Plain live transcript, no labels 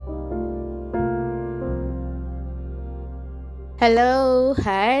Hello,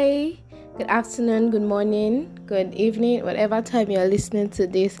 hi, good afternoon, good morning, good evening, whatever time you're listening to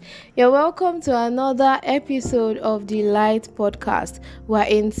this. You're welcome to another episode of the Light Podcast. We're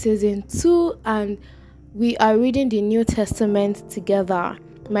in season 2 and we are reading the New Testament together.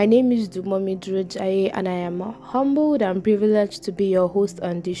 My name is Dumomi Drujaye and I am humbled and privileged to be your host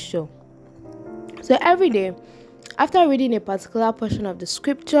on this show. So every day, after reading a particular portion of the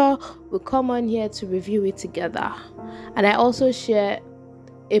scripture, we come on here to review it together. And I also share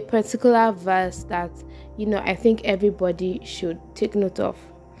a particular verse that, I think everybody should take note of.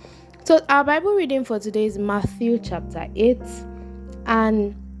 So our Bible reading for today is Matthew chapter 8.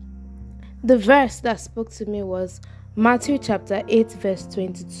 And the verse that spoke to me was Matthew chapter 8 verse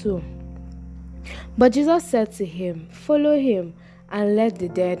 22. But Jesus said to him, "Follow him and let the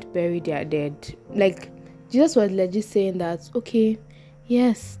dead bury their dead." Jesus was legit saying that, okay,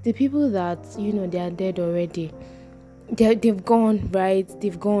 yes, the people that, they are dead already, they've gone, right?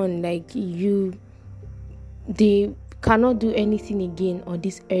 They've gone, they cannot do anything again on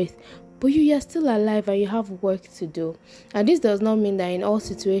this earth. But you're still alive and you have work to do. And this does not mean that in all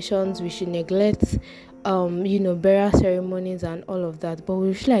situations we should neglect, burial ceremonies and all of that. But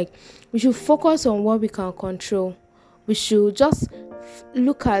we should focus on what we can control. We should just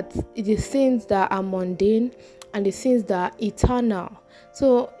look at the things that are mundane and the things that are eternal.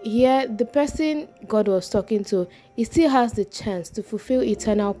 So here, the person God was talking to, he still has the chance to fulfill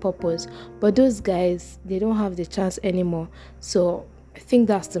eternal purpose. But those guys, they don't have the chance anymore. So I think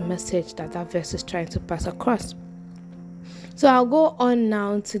that's the message that verse is trying to pass across. So I'll go on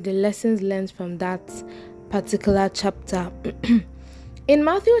now to the lessons learned from that particular chapter. In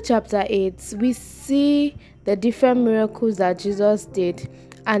Matthew chapter 8, we see the different miracles that Jesus did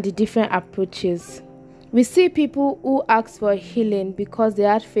and the different approaches. We see people who asked for healing because they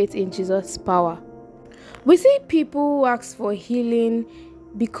had faith in Jesus' power. We see people who asked for healing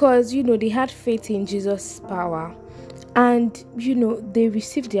because, they had faith in Jesus' power. And, they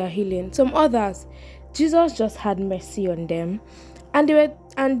received their healing. Some others, Jesus just had mercy on them. And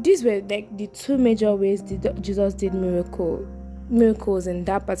these were the two major ways Jesus did miracles in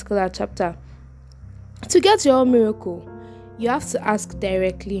that particular chapter. To get your own miracle, you have to ask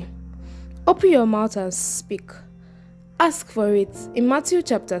directly. Open your mouth and speak. Ask for it. In Matthew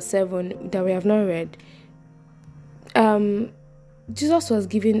chapter 7 that we have not read, Jesus was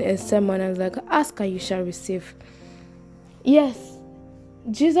giving a sermon and was like, ask and you shall receive. Yes,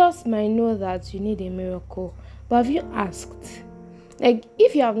 Jesus might know that you need a miracle, but have you asked?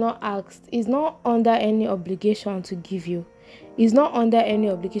 If you have not asked, he's not under any obligation to give you. He's not under any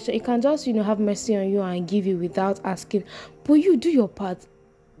obligation. He can just, have mercy on you and give you without asking. But you do your part.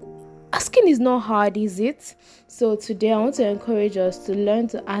 Asking is not hard, is it? So today I want to encourage us to learn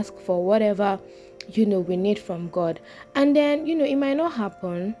to ask for whatever, we need from God. And then, it might not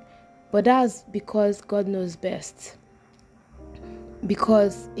happen, but that's because God knows best.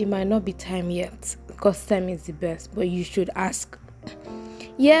 Because it might not be time yet. Because time is the best, but you should ask.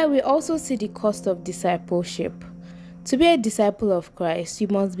 Yeah, we also see the cost of discipleship. To be a disciple of Christ, you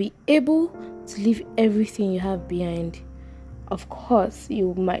must be able to leave everything you have behind. Of course,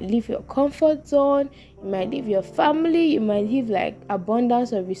 you might leave your comfort zone, you might leave your family, you might leave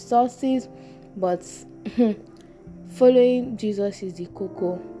abundance of resources, but following Jesus is the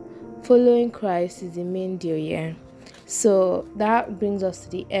cocoa. Following Christ is the main deal, yeah. So that brings us to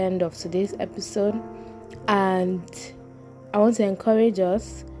the end of today's episode, and I want to encourage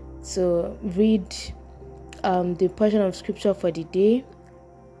us to read the portion of scripture for the day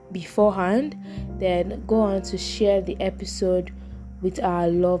beforehand, then go on to share the episode with our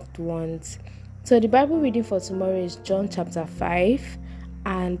loved ones. So the Bible reading for tomorrow is John chapter 5,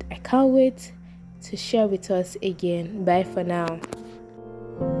 and I can't wait to share with us again. Bye for now.